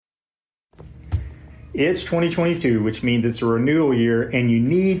It's 2022, which means it's a renewal year, and you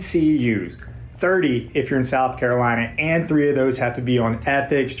need CEUs. 30 if you're in South Carolina, and 3 of those have to be on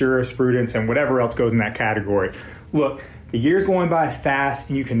ethics, jurisprudence, and whatever else goes in that category. Look, the year's going by fast,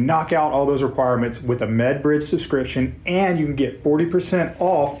 and you can knock out all those requirements with a MedBridge subscription, and you can get 40%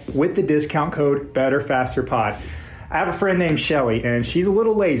 off with the discount code BetterFasterPod. I have a friend named Shelly, and she's a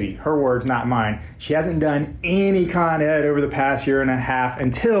little lazy. Her words, not mine. She hasn't done any Con Ed over the past year and a half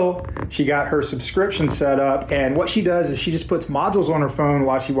until she got her subscription set up. And what she does is she just puts modules on her phone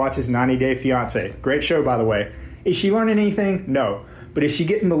while she watches 90 Day Fiance. Great show, by the way. Is she learning anything? No. But is she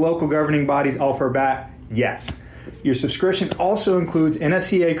getting the local governing bodies off her back? Yes. Your subscription also includes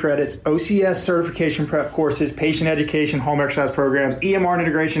NSCA credits, OCS certification prep courses, patient education, home exercise programs, EMR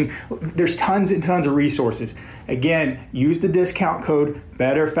integration. There's tons and tons of resources. Again, use the discount code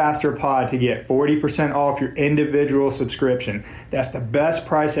BetterFasterPod to get 40% off your individual subscription. That's the best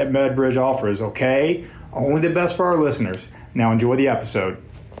price that MedBridge offers, okay? Only the best for our listeners. Now enjoy the episode.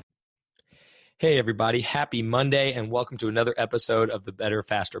 Hey, everybody. Happy Monday, and welcome to another episode of the Better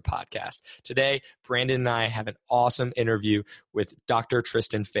Faster podcast. Today, Brandon and I have an awesome interview with Dr.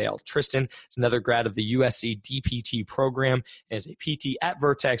 Tristan Fail. Tristan is another grad of the USC DPT program and is a PT at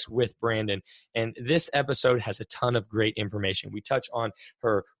Vertex with Brandon. And this episode has a ton of great information. We touch on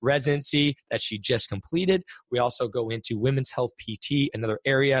her residency that she just completed. We also go into women's health PT, another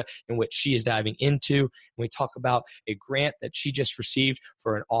area in which she is diving into. And we talk about a grant that she just received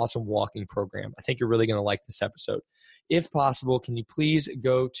for an awesome walking program. I think you're really going to like this episode. If possible, can you please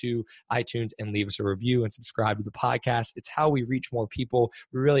go to iTunes and leave us a review and subscribe to the podcast? It's how we reach more people.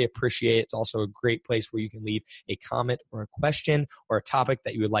 We really appreciate it. It's also a great place where you can leave a comment or a question or a topic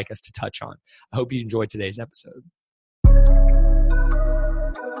that you would like us to touch on. I hope you enjoyed today's episode.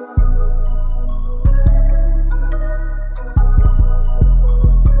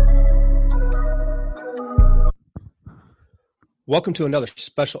 Welcome to another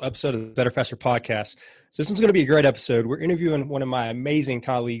special episode of the Better Faster podcast. So this one's going to be a great episode. We're interviewing one of my amazing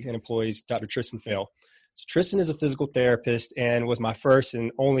colleagues and employees, Dr. Tristan Fail. So Tristan is a physical therapist and was my first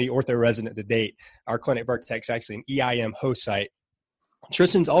and only ortho resident to date. Our clinic, Vertex, actually an EIM host site.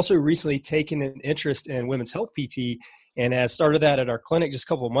 Tristan's also recently taken an interest in women's health PT and has started that at our clinic just a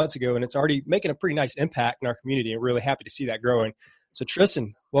couple of months ago, and it's already making a pretty nice impact in our community, and really happy to see that growing. So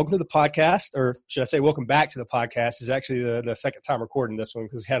Tristan, welcome to the podcast, or should I say welcome back to the podcast. This is actually the second time recording this one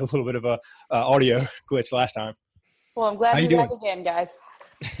because we had a little bit of a audio glitch last time. Well, I'm glad you're back again, guys.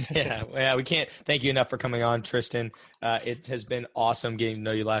 Yeah, we can't thank you enough for coming on, Tristan. It has been awesome getting to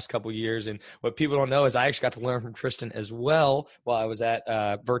know you last couple of years. And what people don't know is I actually got to learn from Tristan as well while I was at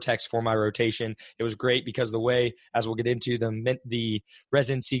Vertex for my rotation. It was great because the way, as we'll get into, the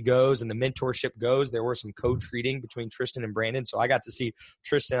residency goes and the mentorship goes, there were some co-treating between Tristan and Brandon. So I got to see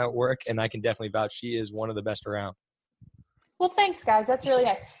Tristan at work, and I can definitely vouch she is one of the best around. Well, thanks, guys. That's really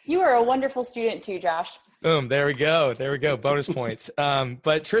nice. You are a wonderful student too, Josh. Boom. There we go. Bonus points.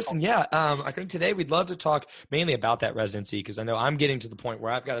 But Tristan, I think today we'd love to talk mainly about that residency because I know I'm getting to the point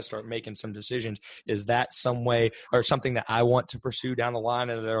where I've got to start making some decisions. Is that some way or something that I want to pursue down the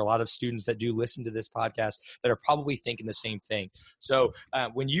line? And there are a lot of students that do listen to this podcast that are probably thinking the same thing. So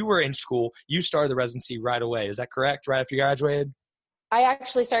when you were in school, you started the residency right away. Is that correct? Right after you graduated? I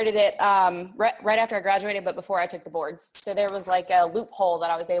actually started it right after I graduated, but before I took the boards. So there was like a loophole that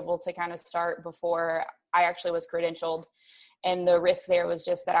I was able to kind of start before I actually was credentialed. And the risk there was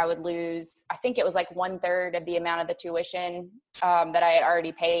just that I would lose, I think it was like 1/3 of the amount of the tuition that I had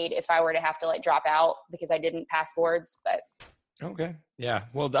already paid if I were to have to like drop out because I didn't pass boards. But okay. Yeah.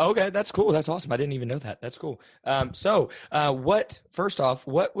 Well, okay. That's cool. That's awesome. I didn't even know that. That's cool. First off,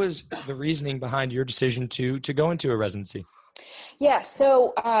 what was the reasoning behind your decision to go into a residency? Yeah.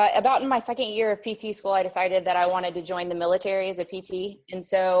 So about in my second year of PT school, I decided that I wanted to join the military as a PT. And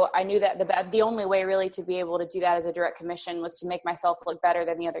so I knew that the only way really to be able to do that as a direct commission was to make myself look better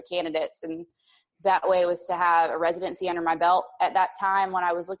than the other candidates. And that way was to have a residency under my belt. At that time, when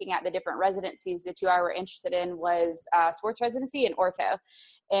I was looking at the different residencies, the two I were interested in was sports residency and ortho.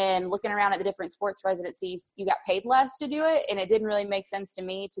 And looking around at the different sports residencies, you got paid less to do it. And it didn't really make sense to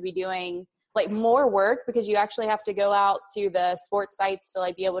me to be doing like more work because you actually have to go out to the sports sites to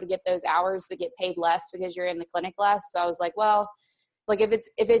like be able to get those hours but get paid less because you're in the clinic less. So I was like, well, like if it's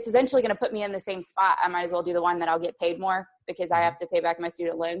essentially going to put me in the same spot, I might as well do the one that I'll get paid more because I have to pay back my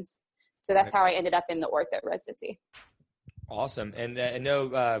student loans. So that's how I ended up in the ortho residency. Awesome. And I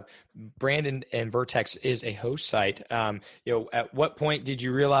know Brandon and Vertex is a host site. At what point did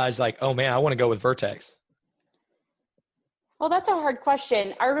you realize like, oh man, I want to go with Vertex? Well, that's a hard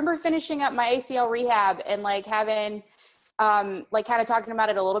question. I remember finishing up my ACL rehab and like having like kind of talking about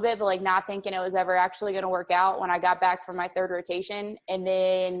it a little bit, but like not thinking it was ever actually going to work out when I got back from my third rotation. And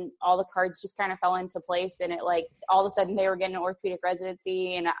then all the cards just kind of fell into place, and it like all of a sudden they were getting an orthopedic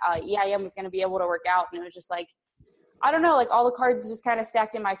residency, and EIM was going to be able to work out. And it was just like, I don't know, like all the cards just kind of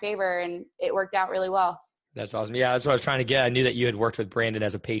stacked in my favor, and it worked out really well. That's awesome. Yeah, that's what I was trying to get. I knew that you had worked with Brandon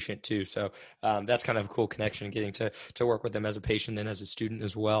as a patient too. So that's kind of a cool connection, getting to work with him as a patient and as a student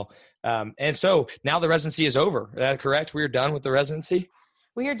as well. And so now the residency is over. Is that correct? We are done with the residency?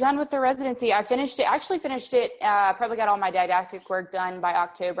 We are done with the residency. I finished it, probably got all my didactic work done by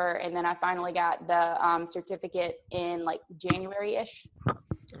October. And then I finally got the certificate in like January-ish.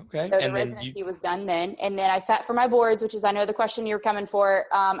 Okay. So the residency was done then. And then I sat for my boards, which is, I know the question you're coming for.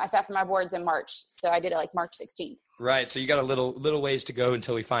 I sat for my boards in March. So I did it like March 16th. Right. So you got a little ways to go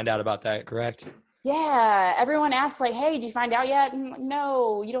until we find out about that, correct? Yeah. Everyone asks like, hey, did you find out yet? And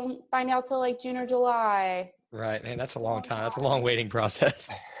no, you don't find out till like June or July. Right. Man, that's a long time. That's a long waiting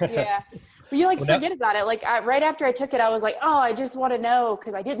process. Yeah. But you forget about it. Like right after I took it, I was like, oh, I just want to know,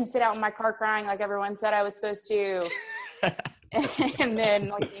 because I didn't sit out in my car crying like everyone said I was supposed to. And then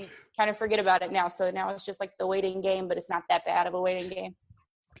like you kind of forget about it now. So now it's just like the waiting game, but it's not that bad of a waiting game.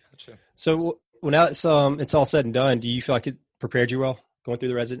 Gotcha. So now it's all said and done, do you feel like it prepared you well going through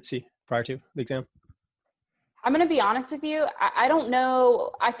the residency prior to the exam? I'm going to be honest with you. I don't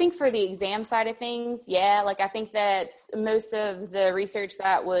know. I think for the exam side of things, yeah, like I think that most of the research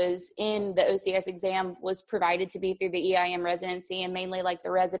that was in the OCS exam was provided to be through the EIM residency, and mainly like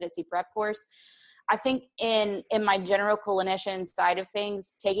the residency prep course. I think in my general clinician side of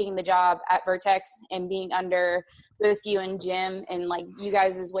things, taking the job at Vertex and being under both you and Jim, and like you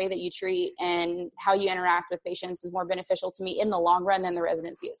guys' way that you treat and how you interact with patients is more beneficial to me in the long run than the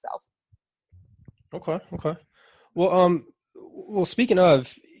residency itself. Okay. Well, speaking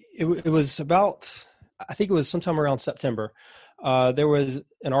of, it was about, I think it was sometime around September. There was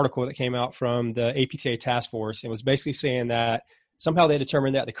an article that came out from the APTA task force, and was basically saying that somehow they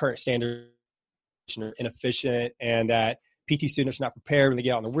determined that the current standards are inefficient and that PT students are not prepared when they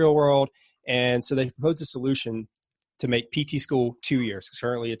get out in the real world. And so they proposed a solution to make PT school 2 years, because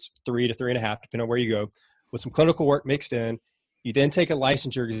currently it's 3 to 3.5, depending on where you go, with some clinical work mixed in. You then take a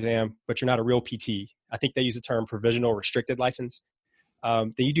licensure exam, but you're not a real PT. I think they use the term provisional restricted license.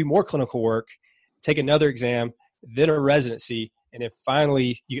 Then you do more clinical work, take another exam, then a residency, and then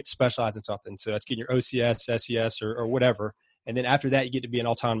finally you get specialized in something. So that's getting your OCS, SES, or whatever. And then after that, you get to be an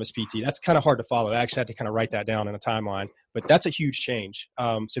autonomous PT. That's kind of hard to follow. I actually had to kind of write that down in a timeline, but that's a huge change.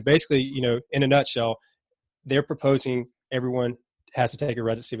 So basically, in a nutshell, they're proposing everyone has to take a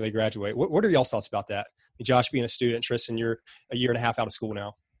residency when they graduate. What are y'all's thoughts about that? Josh, being a student, Tristan, you're a year and a half out of school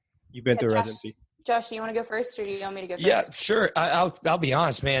now. You've been through a residency. Josh, do you want to go first, or do you want me to go first? Yeah, sure. I'll be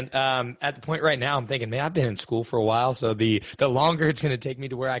honest, man. At the point right now, I'm thinking, man, I've been in school for a while, so the longer it's going to take me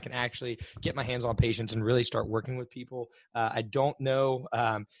to where I can actually get my hands on patients and really start working with people, I don't know,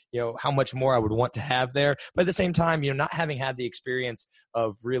 how much more I would want to have there. But at the same time, not having had the experience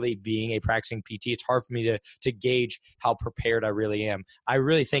of really being a practicing PT, it's hard for me to gauge how prepared I really am. I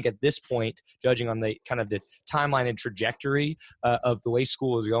really think at this point, judging on the kind of the timeline and trajectory of the way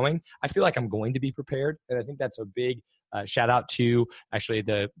school is going, I feel like I'm going to be prepared. And I think that's a big shout out to actually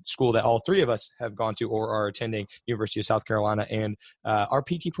the school that all three of us have gone to or are attending, University of South Carolina. And our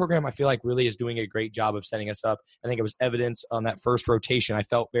PT program, I feel like really is doing a great job of setting us up. I think it was evidence on that first rotation. I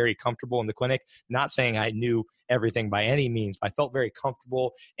felt very comfortable in the clinic, not saying I knew everything by any means, but I felt very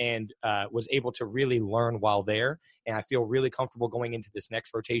comfortable and was able to really learn while there. And I feel really comfortable going into this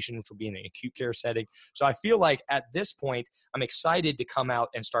next rotation, which will be in an acute care setting. So I feel like at this point, I'm excited to come out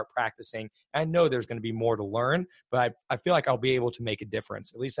and start practicing. I know there's going to be more to learn, but I feel like I'll be able to make a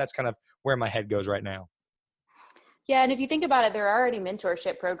difference. At least that's kind of where my head goes right now. Yeah, and if you think about it, there are already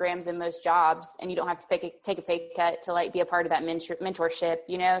mentorship programs in most jobs, and you don't have to take a pay cut to like be a part of that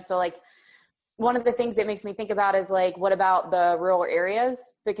mentorship, So like one of the things that makes me think about is like, what about the rural areas?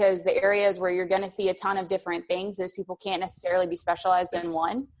 Because the areas where you're going to see a ton of different things, those people can't necessarily be specialized in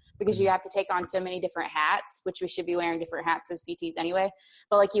one, because you have to take on so many different hats, which we should be wearing different hats as PTs anyway.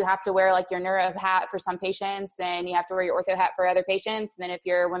 But like you have to wear like your neuro hat for some patients, and you have to wear your ortho hat for other patients. And then if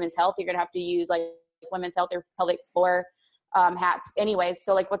you're women's health, you're going to have to use like women's health or pelvic floor hats anyways.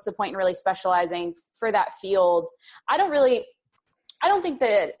 So like, what's the point in really specializing for that field? I don't think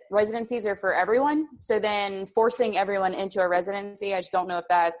that residencies are for everyone. So then forcing everyone into a residency, I just don't know if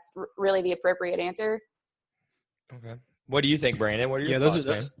that's really the appropriate answer. Okay. What do you think, Brandon? What are your thoughts,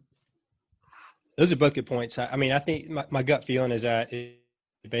 man? Those are both good points. I mean, I think my gut feeling is that it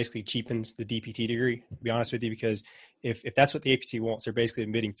basically cheapens the DPT degree, to be honest with you, because if that's what the APT wants, they're basically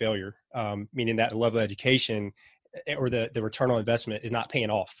admitting failure, meaning that level of education or the return on investment is not paying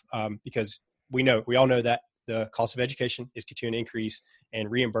off, because we all know that the cost of education is continuing to increase and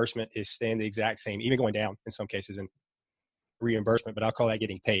reimbursement is staying the exact same, even going down in some cases in reimbursement, but I'll call that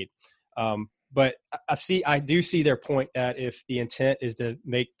getting paid. But I do see their point that if the intent is to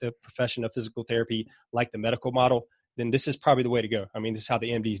make the profession of physical therapy like the medical model, then this is probably the way to go. I mean, this is how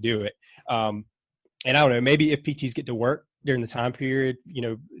the MDs do it. And I don't know, maybe if PTs get to work during the time period,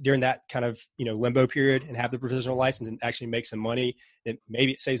 during that kind of, limbo period and have the professional license and actually make some money, then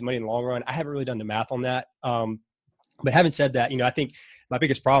maybe it saves money in the long run. I haven't really done the math on that. But having said that, I think my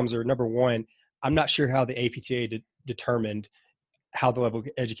biggest problems are, number one, I'm not sure how the APTA determined how the level of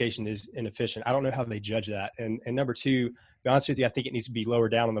education is inefficient. I don't know how they judge that. And number two, to be honest with you, I think it needs to be lower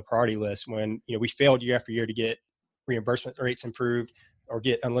down on the priority list when, we failed year after year to get reimbursement rates improved or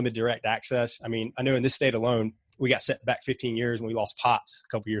get unlimited direct access. I mean, I know in this state alone, we got set back 15 years when we lost POPs a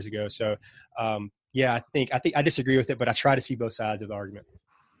couple years ago. So, I think I disagree with it, but I try to see both sides of the argument.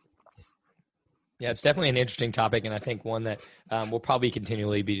 Yeah, it's definitely an interesting topic, and I think one that will probably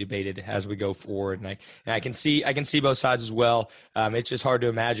continually be debated as we go forward. And I can see both sides as well. It's just hard to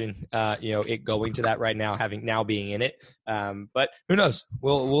imagine, it going to that right now, being in it. But who knows?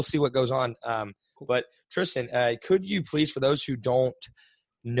 We'll see what goes on. But Tristan, could you please, for those who don't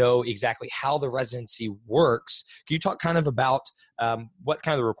know exactly how the residency works, can you talk kind of about what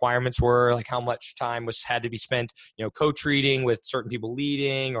kind of the requirements were, like how much time had to be spent, co-treating with certain people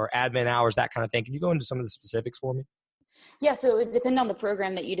leading or admin hours, that kind of thing? Can you go into some of the specifics for me? Yeah, so it would depend on the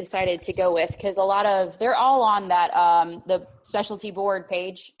program that you decided to go with, because they're all on that the specialty board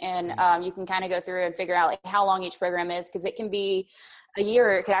page, and you can kind of go through and figure out like how long each program is, because it can be a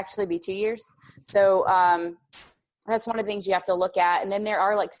year or it could actually be 2 years. So that's one of the things you have to look at. And then there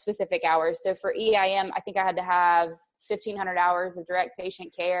are like specific hours. So for EIM, I think I had to have 1,500 hours of direct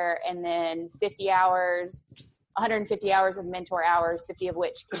patient care, and then 150 hours of mentor hours, 50 of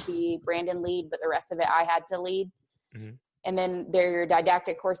which could be Brandon lead, but the rest of it I had to lead. Mm-hmm. And then there are your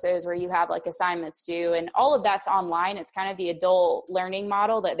didactic courses where you have like assignments due, and all of that's online. It's kind of the adult learning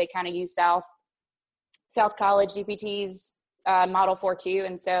model that they kind of use South College DPT's model for too.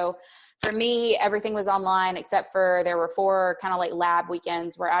 And so for me, everything was online except for there were 4 kind of like lab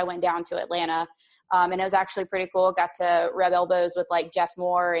weekends where I went down to Atlanta. And it was actually pretty cool. Got to rub elbows with like Jeff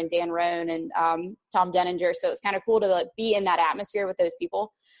Moore and Dan Rohn and Tom Denninger. So it was kind of cool to like be in that atmosphere with those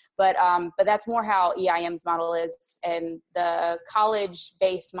people. But that's more how EIM's model is. And the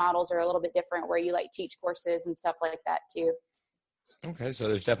college-based models are a little bit different, where you like teach courses and stuff like that too. Okay, so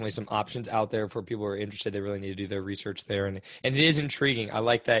there's definitely some options out there for people who are interested. They really need to do their research there, and it is intriguing. I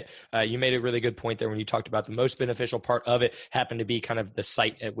like that you made a really good point there when you talked about the most beneficial part of it happened to be kind of the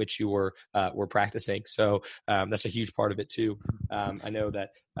site at which you were practicing. So that's a huge part of it too. I know that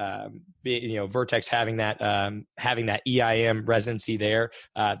Vertex having that EIM residency there,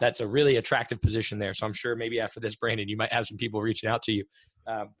 that's a really attractive position there. So I'm sure maybe after this, Brandon, you might have some people reaching out to you.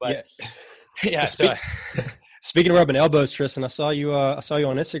 Speaking of rubbing elbows, Tristan, I saw you on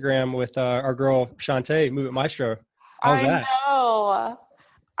Instagram with our girl Shantae, Move It Maestro. How's that? I know.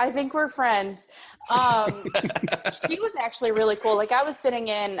 I think we're friends. She was actually really cool. Like I was sitting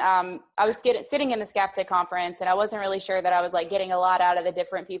in the Skeptic conference, and I wasn't really sure that I was like getting a lot out of the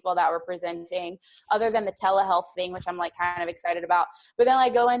different people that were presenting, other than the telehealth thing, which I'm like kind of excited about. But then I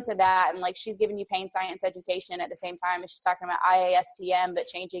go into that, and like she's giving you pain science education at the same time as she's talking about IASTM, but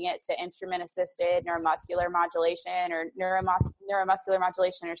changing it to instrument assisted neuromuscular modulation or neuromuscular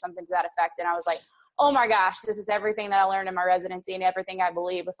modulation or something to that effect. And I was like, oh my gosh, this is everything that I learned in my residency and everything I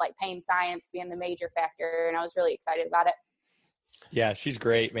believe, with like pain science being the major factor. And I was really excited about it. Yeah, she's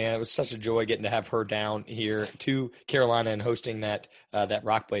great, man. It was such a joy getting to have her down here to Carolina and hosting that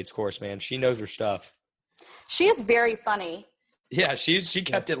Rock Blades course, man. She knows her stuff. She is very funny. Yeah, she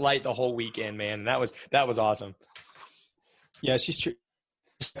kept it light the whole weekend, man. That was awesome. Yeah, she's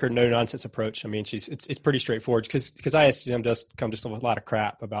her no nonsense approach. I mean, it's pretty straightforward because ISTM does come just with a lot of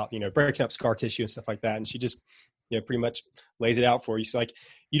crap about, breaking up scar tissue and stuff like that. And she just, pretty much lays it out for you. So like,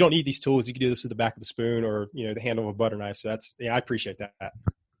 you don't need these tools. You can do this with the back of the spoon or, the handle of a butter knife. So I appreciate that.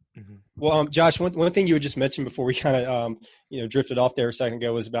 Mm-hmm. Well, Josh, one thing you had just mentioned before we kind of, drifted off there a second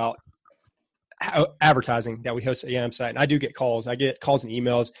ago was about advertising that we host at the EIM site. And I do get calls. I get calls and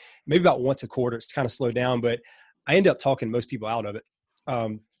emails, maybe about once a quarter. It's kind of slowed down, but I end up talking most people out of it.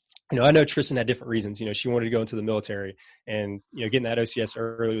 I know Tristan had different reasons. She wanted to go into the military, and getting that OCS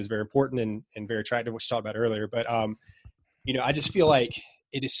early was very important and very attractive, which we talked about earlier. But I just feel like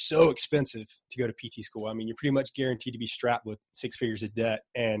it is so expensive to go to PT school. I mean, you're pretty much guaranteed to be strapped with 6 figures of debt,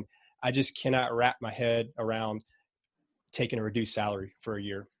 and I just cannot wrap my head around taking a reduced salary for a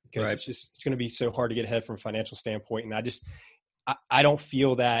year. because Right. it's going to be so hard to get ahead from a financial standpoint. And I don't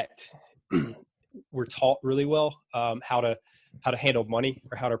feel that we're taught really well how to handle money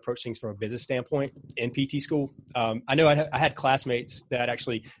or how to approach things from a business standpoint in PT school. I know I had classmates that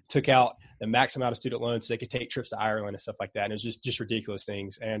actually took out the max amount of student loans so they could take trips to Ireland and stuff like that. And it was just ridiculous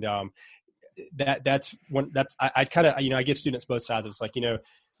things. And I kind of, I give students both sides. It's like,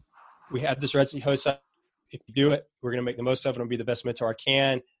 we have this residency host. If you do it, we're going to make the most of it and be the best mentor I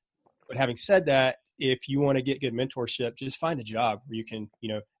can. But having said that, if you want to get good mentorship, just find a job where you can,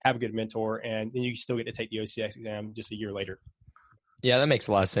 have a good mentor, and then you still get to take the OCS exam just a year later. Yeah, that makes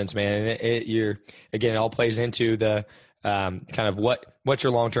a lot of sense, man. It all plays into the kind of what's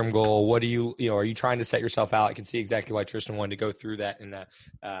your long-term goal? What do are you trying to set yourself out? I can see exactly why Tristan wanted to go through that. And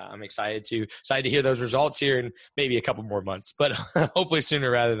I'm excited to hear those results here in maybe a couple more months, but hopefully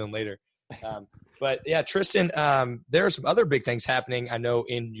sooner rather than later. But yeah, Tristan, there are some other big things happening, I know,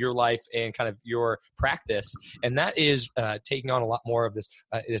 in your life and kind of your practice, and that is taking on a lot more of this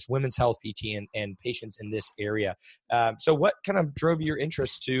women's health PT and patients in this area. So what kind of drove your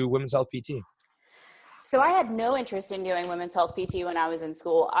interest to women's health PT? So I had no interest in doing women's health PT when I was in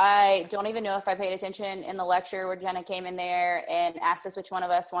school. I don't even know if I paid attention in the lecture where Jenna came in there and asked us which one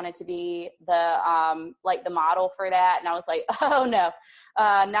of us wanted to be the model for that. And I was like, oh no,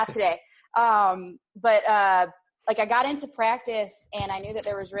 not today. But I got into practice, and I knew that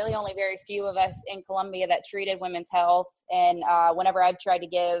there was really only very few of us in Columbia that treated women's health. And whenever I tried to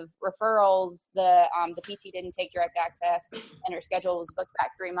give referrals, the PT didn't take direct access, and her schedule was booked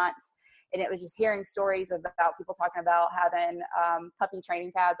back 3 months. And it was just hearing stories about people talking about having puppy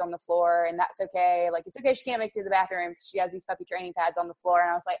training pads on the floor, and that's okay. Like, it's okay, she can't make it to the bathroom because she has these puppy training pads on the floor. And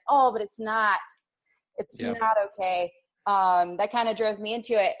I was like, oh, but it's not okay. That kind of drove me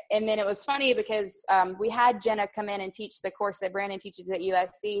into it. And then it was funny because we had Jenna come in and teach the course that Brandon teaches at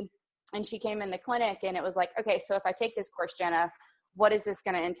USC. And she came in the clinic, and it was like, okay, so if I take this course, Jenna, what is this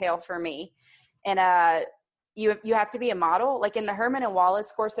going to entail for me? And you have to be a model. Like in the Herman and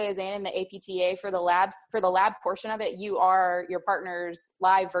Wallace courses and in the APTA for the lab portion of it, you are your partner's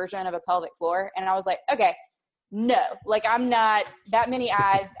live version of a pelvic floor. And I was like, okay, no, like I'm not that many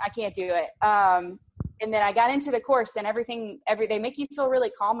eyes. I can't do it. And then I got into the course, and they make you feel really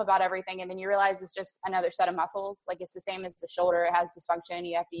calm about everything. And then you realize it's just another set of muscles. Like, it's the same as the shoulder. It has dysfunction.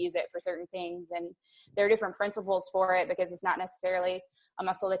 You have to use it for certain things. And there are different principles for it, because it's not necessarily a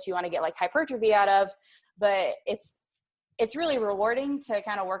muscle that you want to get like hypertrophy out of, but it's really rewarding to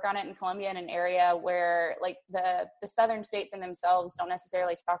kind of work on it in Columbia, in an area where like the southern states in themselves don't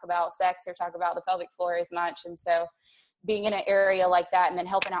necessarily talk about sex or talk about the pelvic floor as much. And so being in an area like that and then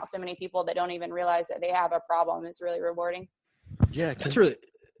helping out so many people that don't even realize that they have a problem is really rewarding. Yeah. That's really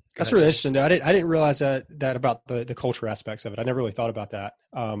interesting. I didn't realize that about the culture aspects of it. I never really thought about that.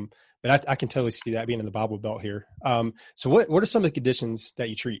 But I can totally see that being in the Bible Belt here. So what are some of the conditions that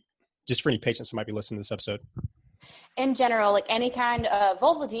you treat, just for any patients who might be listening to this episode? In general, like any kind of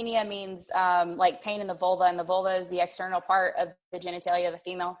vulvodynia means like pain in the vulva, and the vulva is the external part of the genitalia of a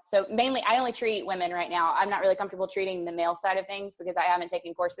female. So mainly I only treat women right now. I'm not really comfortable treating the male side of things because I haven't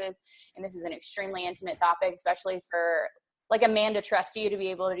taken courses, and this is an extremely intimate topic, especially for like a man to trust you to be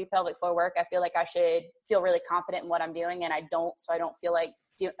able to do pelvic floor work. I feel like I should feel really confident in what I'm doing, and I don't. So I don't feel like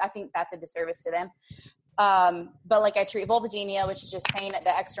I think that's a disservice to them. But like I treat vulvodynia, which is just pain at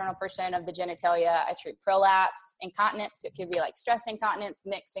the external portion of the genitalia. I treat prolapse, incontinence. It could be like stress incontinence,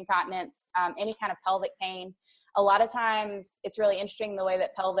 mixed incontinence, any kind of pelvic pain. A lot of times it's really interesting the way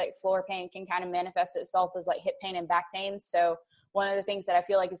that pelvic floor pain can kind of manifest itself as like hip pain and back pain. So one of the things that I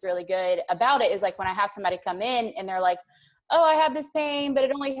feel like is really good about it is like when I have somebody come in and they're like, oh, I have this pain, but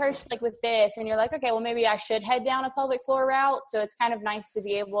it only hurts like with this. And you're like, okay, well, maybe I should head down a pelvic floor route. So it's kind of nice to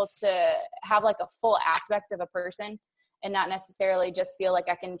be able to have like a full aspect of a person and not necessarily just feel like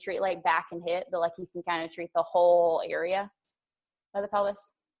I can treat like back and hip, but like you can kind of treat the whole area of the pelvis.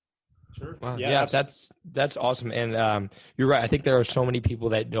 Sure. Wow. Yeah, that's awesome. And you're right. I think there are so many people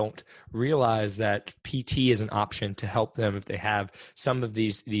that don't realize that PT is an option to help them if they have some of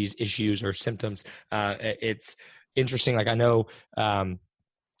these issues or symptoms. It's interesting. Like I know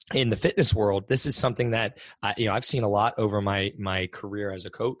in the fitness world, this is something that I've seen a lot over my career as a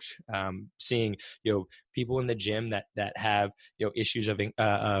coach. Seeing people in the gym that have issues of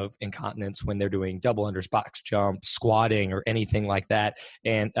incontinence when they're doing double unders, box jumps, squatting, or anything like that.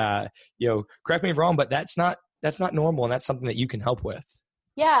 And correct me if I'm wrong, but that's not normal, and that's something that you can help with.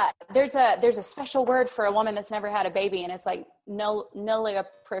 Yeah, there's a special word for a woman that's never had a baby, and it's like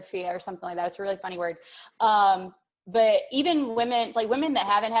nulliprophia or something like that. It's a really funny word. But even women that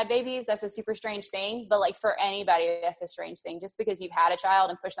haven't had babies, that's a super strange thing. But like for anybody, that's a strange thing. Just because you've had a child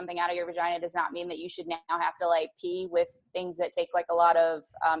and push something out of your vagina does not mean that you should now have to like pee with things that take like a lot of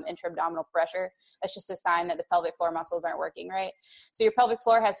intra-abdominal pressure. That's just a sign that the pelvic floor muscles aren't working right. So your pelvic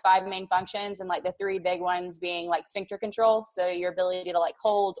floor has 5 main functions, and like the 3 big ones being like sphincter control. So your ability to like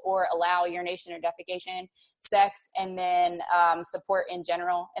hold or allow urination or defecation, sex, and then support in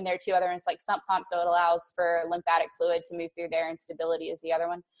general. And there are 2 other ones like sump pump. So it allows for lymphatic fluid to move through there, and stability is the other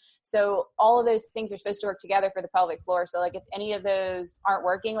one. So all of those things are supposed to work together for the pelvic floor. So like if any of those aren't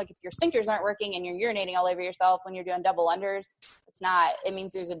working, like if your sphincters aren't working and you're urinating all over yourself when you're doing double unders, it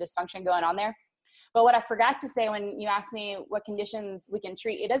means there's a dysfunction going on there. But what I forgot to say when you asked me what conditions we can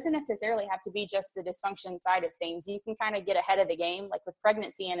treat, it doesn't necessarily have to be just the dysfunction side of things. You can kind of get ahead of the game. Like with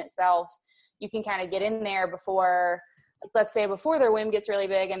pregnancy in itself, you can kind of get in there before, like, let's say before their womb gets really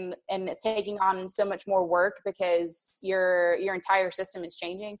big and it's taking on so much more work because your entire system is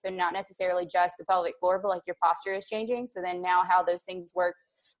changing. So not necessarily just the pelvic floor, but like your posture is changing. So then now how those things work,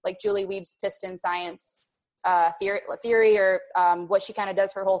 like Julie Weeb's piston science theory or what she kind of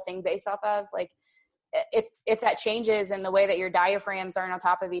does her whole thing based off of, like, if that changes and the way that your diaphragms aren't on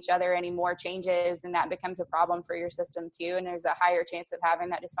top of each other anymore changes, then that becomes a problem for your system too. And there's a higher chance of having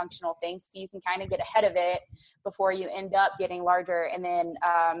that dysfunctional thing. So you can kind of get ahead of it before you end up getting larger. And then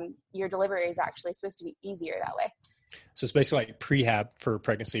your delivery is actually supposed to be easier that way. So it's basically like prehab for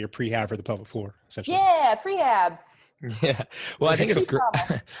pregnancy or prehab for the pelvic floor, essentially. Yeah, prehab. Yeah. Well, I think it's great.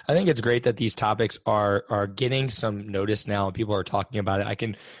 I think it's great that these topics are getting some notice now and people are talking about it. I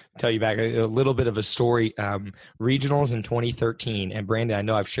can tell you back a little bit of a story. Regionals in 2013, and Brandon, I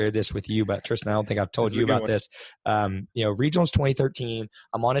know I've shared this with you, but Tristan, I don't think I've told you about this. Regionals 2013,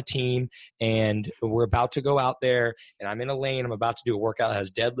 I'm on a team and we're about to go out there and I'm in a lane. I'm about to do a workout that has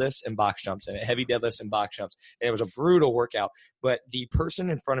deadlifts and box jumps in it, heavy deadlifts and box jumps. And it was a brutal workout, but the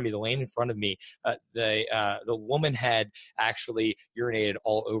person in front of me, the lane in front of me, the woman had actually urinated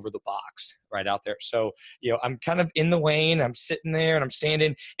all over the box right out there. So, I'm kind of in the lane, I'm sitting there and I'm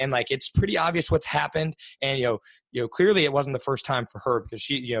standing and like, it's pretty obvious what's happened. And, clearly it wasn't the first time for her because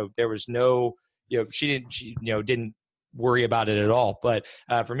she, there was no, she didn't worry about it at all. But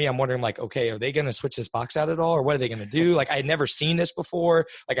for me, I'm wondering like, okay, are they going to switch this box out at all? Or what are they going to do? Like I had never seen this before.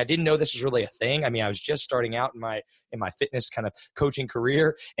 Like I didn't know this was really a thing. I mean, I was just starting out in my fitness kind of coaching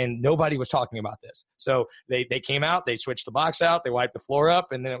career and nobody was talking about this. So they came out, they switched the box out, they wiped the floor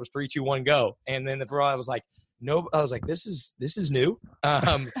up and then it was 3, 2, 1, go. And then I was like, no, I was like, this is new.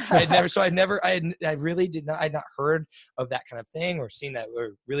 I had not heard of that kind of thing or seen that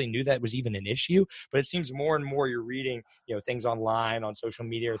or really knew that was even an issue, but it seems more and more you're reading, things online on social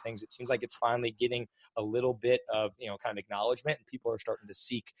media or things. It seems like it's finally getting a little bit of, kind of acknowledgement and people are starting to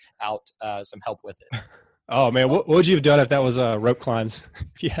seek out some help with it. Oh man, what would you have done if that was rope climbs?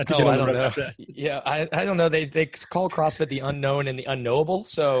 If you had to get on the rope after that? Yeah, I don't know. They call CrossFit the unknown and the unknowable,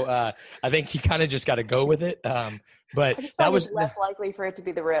 so I think you kind of just got to go with it. But that was less likely for it to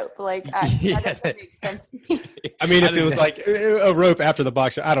be the rope. Like that doesn't make sense to me. I mean, if it was like a rope after the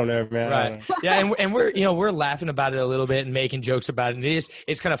box, I don't know, man. Right? Yeah, and we're laughing about it a little bit and making jokes about it. And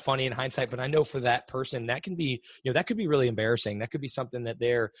it's kind of funny in hindsight, but I know for that person that can be that could be really embarrassing. That could be something that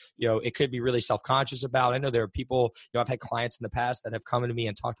they're it could be really self-conscious about. I know there are people I've had clients in the past that have come to me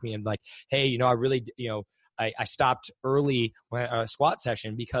and talked to me and like, hey, I really I stopped early when a squat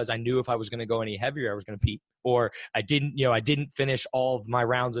session because I knew if I was going to go any heavier, I was going to pee. Or I didn't finish all of my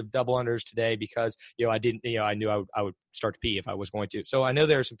rounds of double unders today because, I knew I would start to pee if I was going to. So I know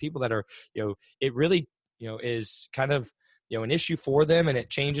there are some people that are, it really, is kind of, an issue for them and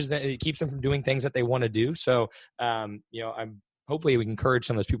it changes that. It keeps them from doing things that they want to do. So, hopefully we can encourage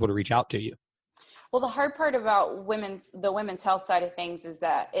some of those people to reach out to you. Well, the hard part about the women's health side of things is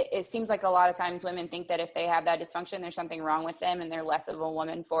that it seems like a lot of times women think that if they have that dysfunction, there's something wrong with them and they're less of a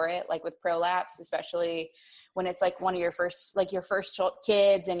woman for it. Like with prolapse, especially when it's like one of your first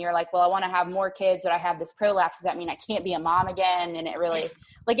kids and you're like, well, I want to have more kids, but I have this prolapse. Does that mean I can't be a mom again? And it really,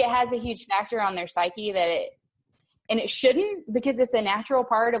 it has a huge factor on their psyche and it shouldn't, because it's a natural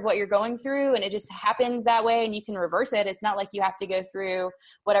part of what you're going through and it just happens that way and you can reverse it. It's not like you have to go through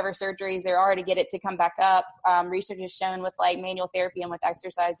whatever surgeries there are to get it to come back up. Research has shown with like manual therapy and with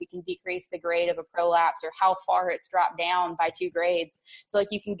exercise, you can decrease the grade of a prolapse or how far it's dropped down by 2 grades. So like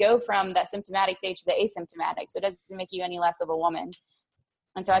you can go from that symptomatic stage to the asymptomatic. So it doesn't make you any less of a woman.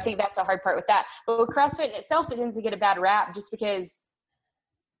 And so I think that's a hard part with that. But with CrossFit itself, it tends to get a bad rap just because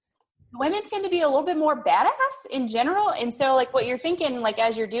women tend to be a little bit more badass in general. And so like what you're thinking, like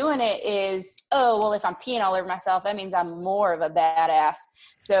as you're doing it is, oh, well, if I'm peeing all over myself, that means I'm more of a badass.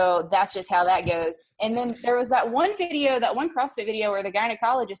 So that's just how that goes. And then there was that one CrossFit video where the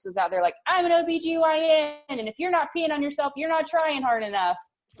gynecologist was out there like, I'm an OBGYN. And if you're not peeing on yourself, you're not trying hard enough.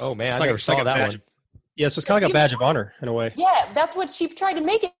 Oh man, I never saw that one. Yeah, so it's kind of like a badge of honor in a way. Yeah, that's what she tried to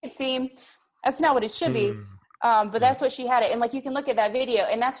make it seem. That's not what it should be. But that's what she had it. And like, you can look at that video,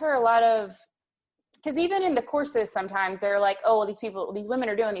 and that's where a lot of, because even in the courses, sometimes they're like, oh, well, these women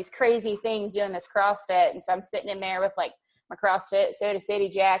are doing these crazy things, doing this CrossFit. And so I'm sitting in there with like my CrossFit Soda City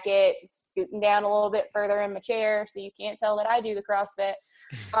jacket, scooting down a little bit further in my chair. So you can't tell that I do the CrossFit.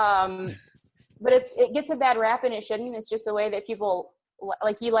 But it gets a bad rap, and it shouldn't. It's just a way that people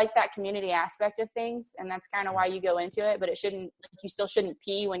like, you like that community aspect of things. And that's kind of why you go into it, but it shouldn't, like, you still shouldn't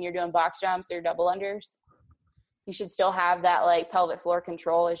pee when you're doing box jumps or double unders. You should still have that like pelvic floor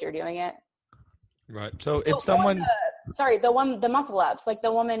control as you're doing it. Right. So if someone, the muscle ups, like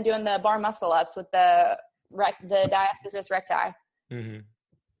the woman doing the bar muscle ups with the diastasis recti. Mm-hmm.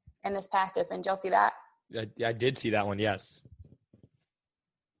 And this past open, did y'all see that? I did see that one. Yes.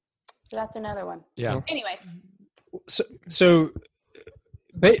 So that's another one. Yeah. Anyways. So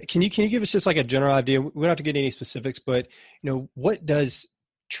can you give us just like a general idea? We don't have to get any specifics, but what does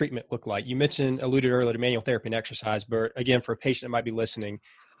treatment look like? You alluded earlier to manual therapy and exercise, but again, for a patient that might be listening,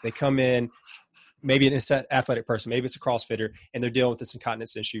 they come in, maybe it's an athletic person, maybe it's a CrossFitter, and they're dealing with this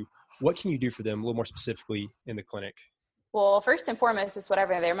incontinence issue. What can you do for them a little more specifically in the clinic? Well, first and foremost, it's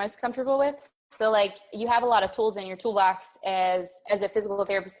whatever they're most comfortable with. So like, you have a lot of tools in your toolbox as a physical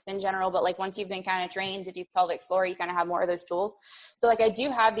therapist in general, but like once you've been kind of trained to do pelvic floor, you kind of have more of those tools. So like, I do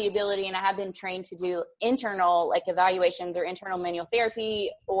have the ability, and I have been trained to do internal like evaluations or internal manual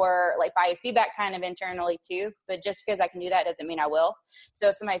therapy, or like biofeedback kind of internally too. But just because I can do that doesn't mean I will. So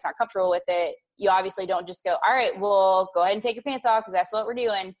if somebody's not comfortable with it, you obviously don't just go, all right, well, go ahead and take your pants off because that's what we're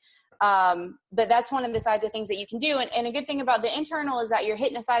doing. But that's one of the sides of things that you can do. And a good thing about the internal is that you're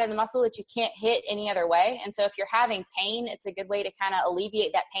hitting a side of the muscle that you can't hit any other way. And so if you're having pain, it's a good way to kind of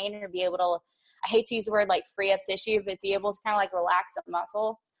alleviate that pain, or be able to, I hate to use the word like free up tissue, but be able to kind of like relax the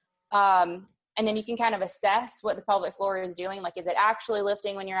muscle. And then you can kind of assess what the pelvic floor is doing. Like, is it actually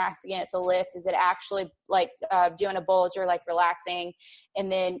lifting when you're asking it to lift? Is it actually like doing a bulge or like relaxing?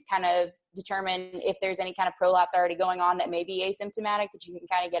 And then kind of determine if there's any kind of prolapse already going on that may be asymptomatic that you can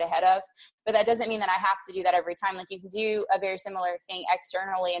kind of get ahead of. But that doesn't mean that I have to do that every time. Like, you can do a very similar thing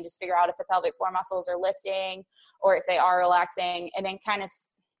externally and just figure out if the pelvic floor muscles are lifting or if they are relaxing, and then kind of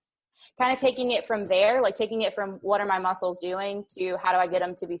taking it from there, like taking it from what are my muscles doing to how do I get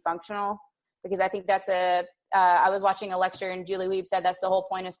them to be functional? Because I think that's I was watching a lecture, and Julie Wiebe said that's the whole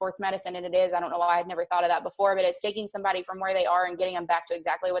point of sports medicine, and it is. I don't know why I'd never thought of that before, but it's taking somebody from where they are and getting them back to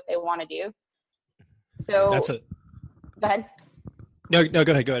exactly what they want to do. So go ahead. No,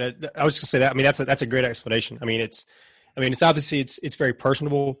 go ahead. I was just gonna say that. I mean, that's a great explanation. I mean, it's obviously it's very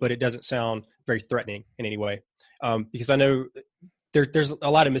personable, but it doesn't sound very threatening in any way. Because I know there's a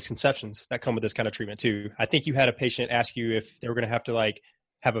lot of misconceptions that come with this kind of treatment too. I think you had a patient ask you if they were going to have to like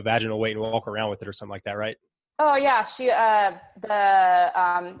have a vaginal weight and walk around with it or something like that, right? Oh yeah. She, I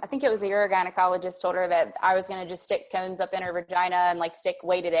think it was a urogynecologist told her that I was going to just stick cones up in her vagina and like stick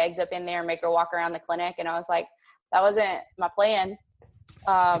weighted eggs up in there and make her walk around the clinic. And I was like, that wasn't my plan.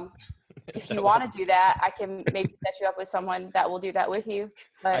 If you want to do that, I can maybe set you up with someone that will do that with you.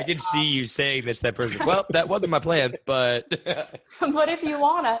 But I can see you saying this to that person. Well, that wasn't my plan, but. But if you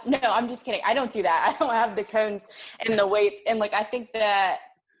want to, no, I'm just kidding. I don't do that. I don't have the cones and the weights. And like, I think the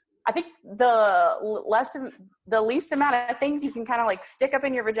least amount of things you can kind of like stick up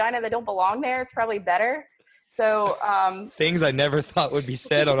in your vagina that don't belong there, it's probably better. So things I never thought would be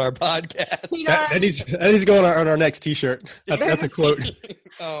said on our podcast. You know that needs to go on our next T-shirt. That's a quote.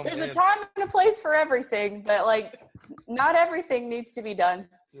 Oh, there's a time and a place for everything, but like not everything needs to be done.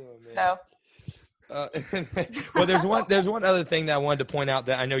 Oh, so. Well, there's one other thing that I wanted to point out,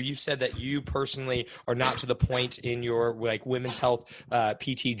 that I know you said that you personally are not to the point in your like women's health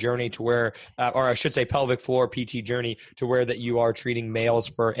PT journey to where, or I should say pelvic floor PT journey, to where that you are treating males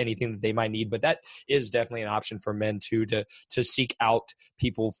for anything that they might need. But that is definitely an option for men too, to seek out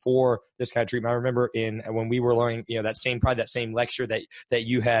people for this kind of treatment. I remember when we were learning, that same lecture that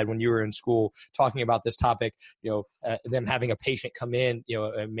you had when you were in school talking about this topic, them having a patient come in,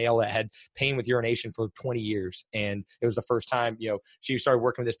 a male that had pain with urination for 20 years. And it was the first time, she started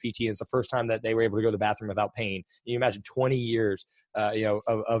working with this PT, and it's the first time that they were able to go to the bathroom without pain. You imagine 20 years,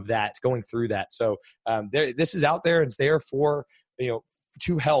 of that, going through that. So this is out there, and it's there for,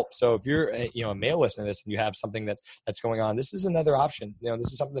 to help. So if you're a male listening to this and you have something that's going on, this is another option.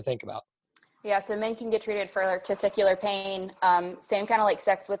 This is something to think about. Yeah, so men can get treated for testicular pain, same kind of like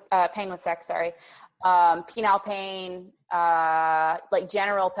pain with sex, penile pain, like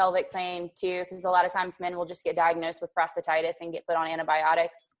general pelvic pain too, because a lot of times men will just get diagnosed with prostatitis and get put on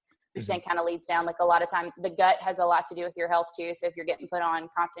antibiotics, which then kind of leads down. Like a lot of times the gut has a lot to do with your health too. So if you're getting put on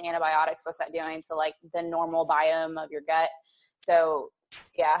constant antibiotics, what's that doing to like the normal biome of your gut? So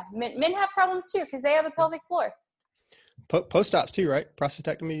yeah, men have problems too because they have a pelvic floor. Post-ops too, right?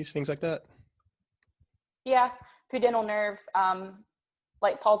 Prostatectomies, things like that. Yeah, pudendal nerve,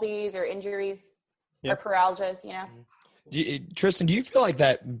 like palsies or injuries or paralysis, Tristan, do you feel like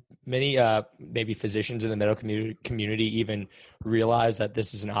that many maybe physicians in the medical community even realize that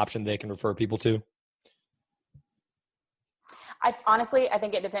this is an option they can refer people to? I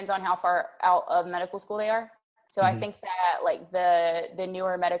think it depends on how far out of medical school they are. So I think that like the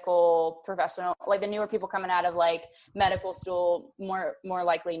newer medical professional, like the newer people coming out of like medical school more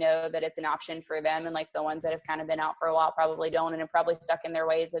likely know that it's an option for them. And like the ones that have kind of been out for a while probably don't, and are probably stuck in their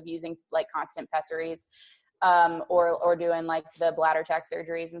ways of using like constant pessaries, or doing like the bladder tech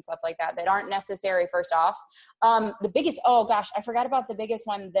surgeries and stuff like that aren't necessary first off. The biggest, I forgot about the biggest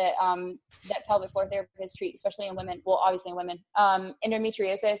one that pelvic floor therapists treat, especially in women. Well, obviously in women,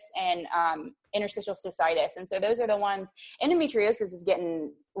 endometriosis and interstitial cystitis. And so those are the ones. Endometriosis is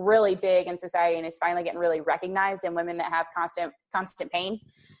getting really big in society and is finally getting really recognized in women that have constant pain.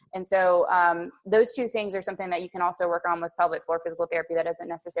 And so those two things are something that you can also work on with pelvic floor physical therapy that doesn't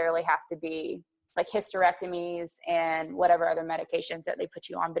necessarily have to be like hysterectomies and whatever other medications that they put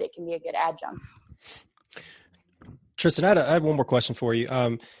you on, but it can be a good adjunct. Tristan, I had one more question for you.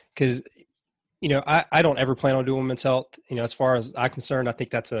 Cause I don't ever plan on doing women's health. As far as I'm concerned, I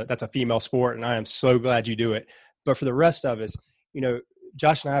think that's a female sport, and I am so glad you do it. But for the rest of us,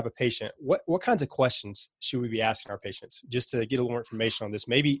 Josh and I have a patient. What kinds of questions should we be asking our patients just to get a little more information on this?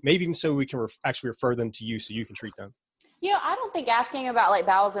 Maybe even so we can actually refer them to you so you can treat them. I don't think asking about like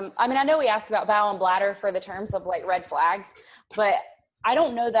bowels I know we ask about bowel and bladder for the terms of like red flags, but I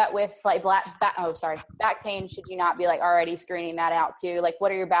don't know that with like back pain, should you not be like already screening that out too? Like,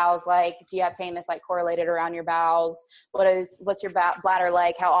 what are your bowels like? Do you have pain that's like correlated around your bowels? What's your bladder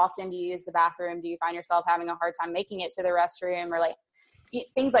like? How often do you use the bathroom? Do you find yourself having a hard time making it to the restroom, or like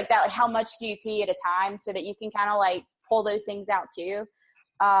things like that? Like, how much do you pee at a time, so that you can kind of like pull those things out too?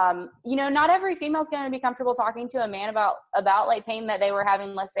 Not every female is going to be comfortable talking to a man about like pain that they were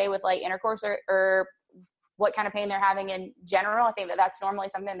having, let's say with like intercourse or what kind of pain they're having in general. I think that that's normally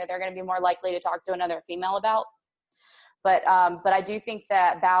something that they're going to be more likely to talk to another female about. But I do think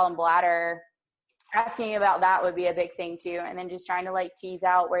that bowel and bladder, asking about that would be a big thing too. And then just trying to like tease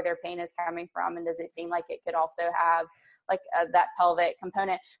out where their pain is coming from. And does it seem like it could also have like that pelvic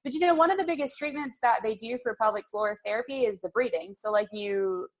component? But one of the biggest treatments that they do for pelvic floor therapy is the breathing. So like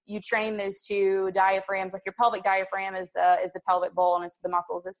you train those two diaphragms. Like your pelvic diaphragm is the pelvic bowl, and it's the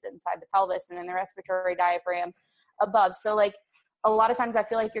muscles that sit inside the pelvis, and then the respiratory diaphragm above. So like a lot of times I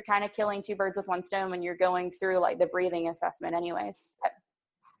feel like you're kind of killing two birds with one stone when you're going through like the breathing assessment anyways.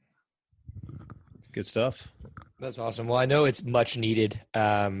 Good stuff. That's awesome. Well, I know it's much needed.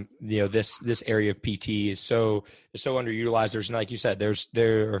 This area of PT is so underutilized. There's, like you said,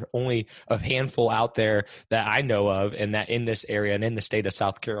 there are only a handful out there that I know of, and that in this area and in the state of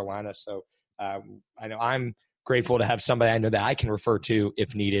South Carolina. So I know I'm grateful to have somebody I know that I can refer to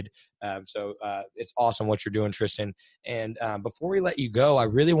if needed. So it's awesome what you're doing, Tristan. And before we let you go, I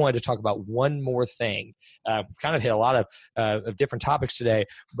really wanted to talk about one more thing. We've kind of hit a lot of different topics today,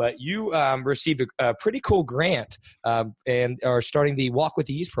 but you received a pretty cool grant and are starting the Walk with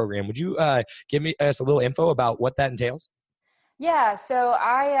Ease program. Would you give us a little info about what that entails? Yeah. So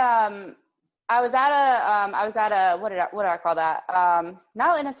I was at a what do I call that?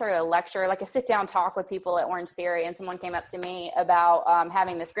 Not necessarily a lecture, like a sit down talk with people at Orange Theory, and someone came up to me about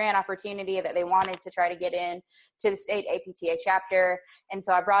having this grant opportunity that they wanted to try to get in to the state APTA chapter. And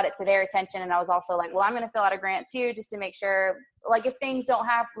so I brought it to their attention, and I was also like, well, I'm going to fill out a grant too, just to make sure, like, if things don't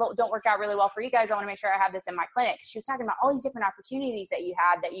work out really well for you guys, I want to make sure I have this in my clinic. She was talking about all these different opportunities that you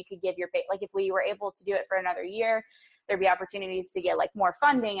had that you could give like if we were able to do it for another year, there'd be opportunities to get like more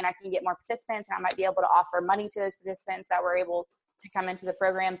funding, and I can get more participants, and I might be able to offer money to those participants that were able to come into the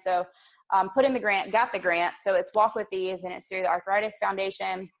program. So put in the grant, got the grant. So it's Walk with Ease, and it's through the Arthritis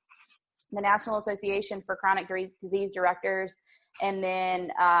Foundation, the National Association for Chronic Disease Directors, and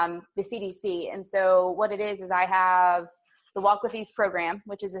then the CDC. And so what it is I have the Walk with Ease program,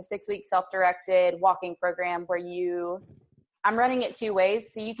 which is a 6-week self-directed walking program where you I'm running it 2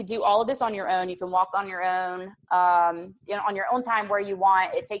 ways. So you could do all of this on your own. You can walk on your own, on your own time where you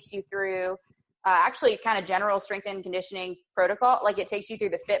want. It takes you through actually kind of general strength and conditioning protocol. Like it takes you through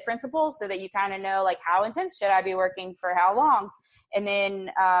the FIT principles so that you kind of know like how intense should I be working for how long. And then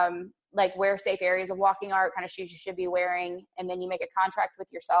like where safe areas of walking are, what kind of shoes you should be wearing. And then you make a contract with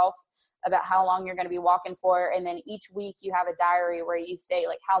yourself about how long you're going to be walking for. And then each week you have a diary where you state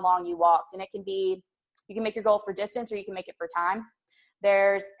like how long you walked. And it can be, you can make your goal for distance or you can make it for time.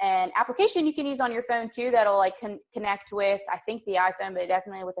 There's an application you can use on your phone too that'll like connect with, I think the iPhone, but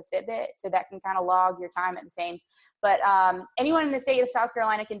definitely with a Fitbit. So that can kind of log your time at the same. But anyone in the state of South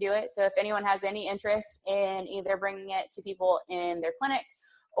Carolina can do it. So if anyone has any interest in either bringing it to people in their clinic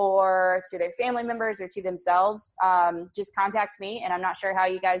or to their family members or to themselves, just contact me. And I'm not sure how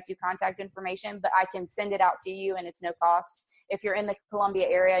you guys do contact information, but I can send it out to you and it's no cost. If you're in the Columbia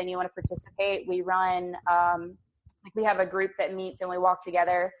area and you want to participate, we run, we have a group that meets and we walk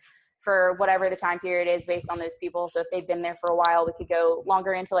together for whatever the time period is based on those people. So if they've been there for a while, we could go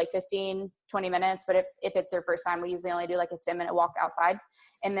longer into like 15, 20 minutes. But if it's their first time, we usually only do like a 10-minute walk outside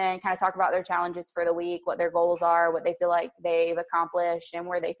and then kind of talk about their challenges for the week, what their goals are, what they feel like they've accomplished and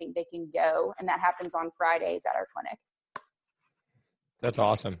where they think they can go. And that happens on Fridays at our clinic. That's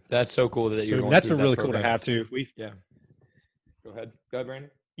awesome. That's so cool that you're going That's through been really that cool to program. have too. Yeah. Go ahead, Brandon.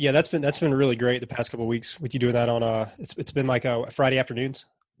 Yeah, that's been really great the past couple of weeks with you doing that on it's been like Friday afternoons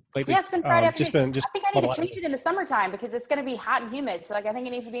lately. Yeah, it's been Friday afternoon. Just I think I need to change it in the summertime because it's going to be hot and humid. So like I think it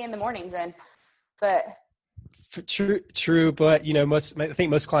needs to be in the mornings but true, but I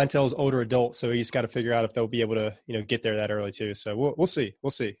think most clientele is older adults, so you just got to figure out if they'll be able to get there that early too. So we'll see.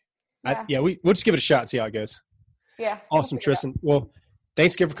 Yeah. We'll just give it a shot and see how it goes. Yeah. Awesome, Tristan. Well,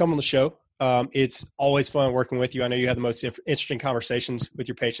 thanks again for coming on the show. It's always fun working with you. I know you have the most interesting conversations with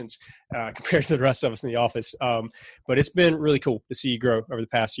your patients compared to the rest of us in the office. But it's been really cool to see you grow over the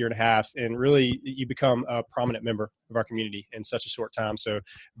past year and a half, and really you become a prominent member of our community in such a short time. So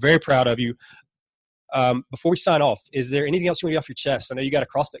very proud of you. Before we sign off, is there anything else you want to get off your chest? I know you got a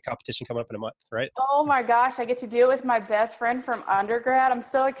CrossFit competition coming up in a month, right? Oh my gosh, I get to do it with my best friend from undergrad. I'm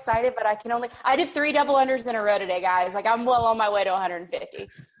so excited, but I did 3 double unders in a row today, guys. Like I'm well on my way to 150.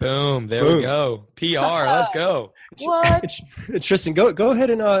 Boom. There we go. PR. Let's go. What? Tristan, go ahead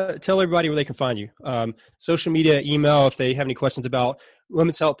and tell everybody where they can find you. Social media, email, if they have any questions about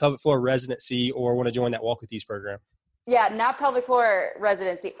women's health, pelvic floor residency, or want to join that Walk With Ease program. Yeah, not pelvic floor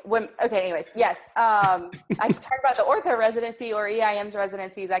residency. Okay, anyways, yes. I can talk about the ortho residency or EIM's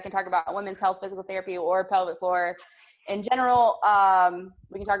residencies. I can talk about women's health, physical therapy, or pelvic floor in general.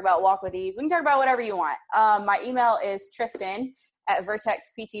 We can talk about Walk With Ease. We can talk about whatever you want. My email is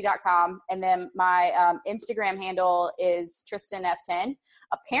Tristan@vertexpt.com. And then my Instagram handle is TristanF10.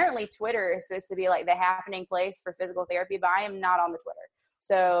 Apparently Twitter is supposed to be like the happening place for physical therapy, but I am not on the Twitter.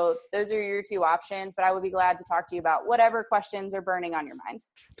 So those are your 2 options, but I would be glad to talk to you about whatever questions are burning on your mind.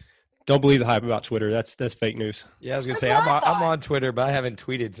 Don't believe the hype about Twitter. That's fake news. Yeah, I was going to say, I'm on Twitter, but I haven't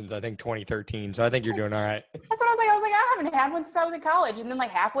tweeted since I think 2013. So I think you're doing all right. That's what I was like. I haven't had one since I was in college. And then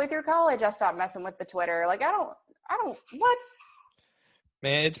like halfway through college, I stopped messing with the Twitter. Like I don't, what?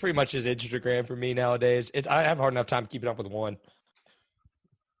 Man, it's pretty much just Instagram for me nowadays. I have a hard enough time keeping up with one.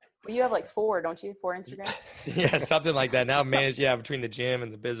 Well, you have like 4, don't you? 4 Instagrams? Yeah, something like that. Now I'm managed, between the gym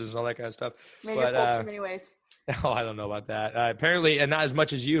and the business and all that kind of stuff. Maybe you're full too many ways. Oh, I don't know about that. Apparently, and not as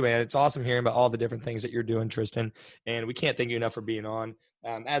much as you, man. It's awesome hearing about all the different things that you're doing, Tristan. And we can't thank you enough for being on.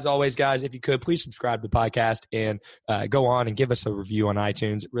 As always, guys, if you could, please subscribe to the podcast and go on and give us a review on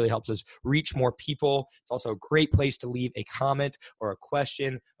iTunes. It really helps us reach more people. It's also a great place to leave a comment or a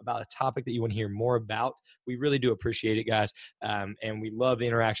question about a topic that you want to hear more about. We really do appreciate it, guys. And we love the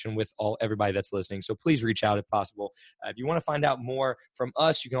interaction with everybody that's listening. So please reach out if possible. If you want to find out more from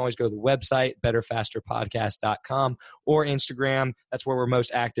us, you can always go to the website, betterfasterpodcast.com, or Instagram. That's where we're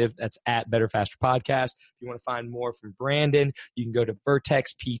most active. That's at betterfasterpodcast. If you want to find more from Brandon, you can go to vertexpt.com,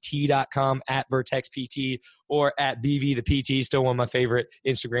 at vertexpt, or at BV the PT, still one of my favorite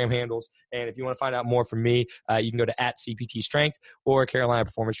Instagram handles. And if you want to find out more from me, you can go to at CPT Strength or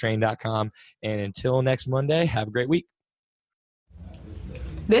CarolinaPerformanceTraining.com. And until next Monday, have a great week.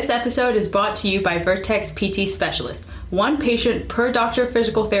 This episode is brought to you by Vertex PT Specialist. 1 patient per doctor of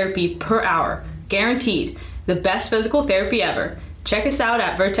physical therapy per hour. Guaranteed. The best physical therapy ever. Check us out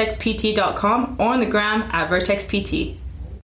at vertexpt.com or on the gram at vertexpt.